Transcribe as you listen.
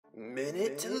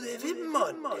Minute to Live It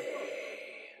Monday.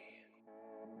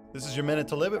 This is your Minute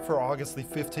to Live It for August the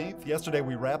 15th. Yesterday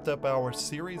we wrapped up our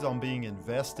series on being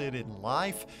invested in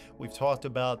life. We've talked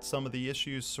about some of the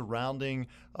issues surrounding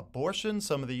abortion,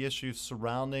 some of the issues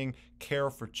surrounding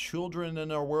care for children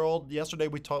in our world. Yesterday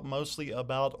we talked mostly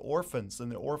about orphans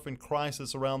and the orphan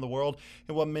crisis around the world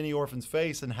and what many orphans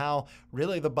face and how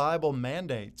really the Bible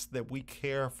mandates that we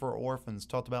care for orphans.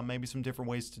 Talked about maybe some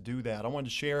different ways to do that. I wanted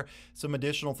to share some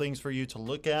additional things for you to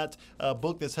look at. A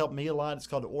book that's helped me a lot. It's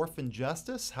called Orphan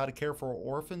Justice: How to Care for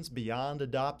Orphans Beyond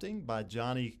Adopting by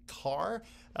Johnny Carr.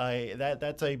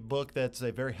 That's a book that's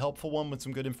a very helpful one with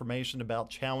some good information about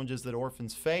challenges that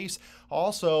orphans face.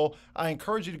 Also, I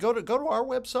encourage you to go to our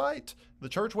website, the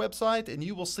church website, and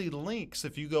you will see links.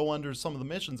 If you go under some of the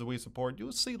missions that we support, you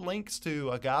will see links to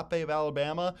Agape of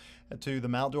Alabama, to the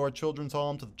Mount Dora Children's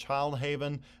Home, to the Child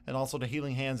Haven, and also to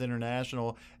Healing Hands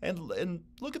International. And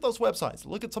look at those websites.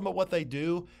 Look at some of what they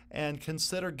do and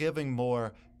consider giving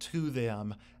more to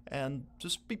them. And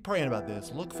just be praying about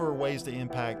this. Look for ways to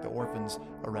impact the orphans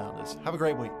around us. Have a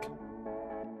great week.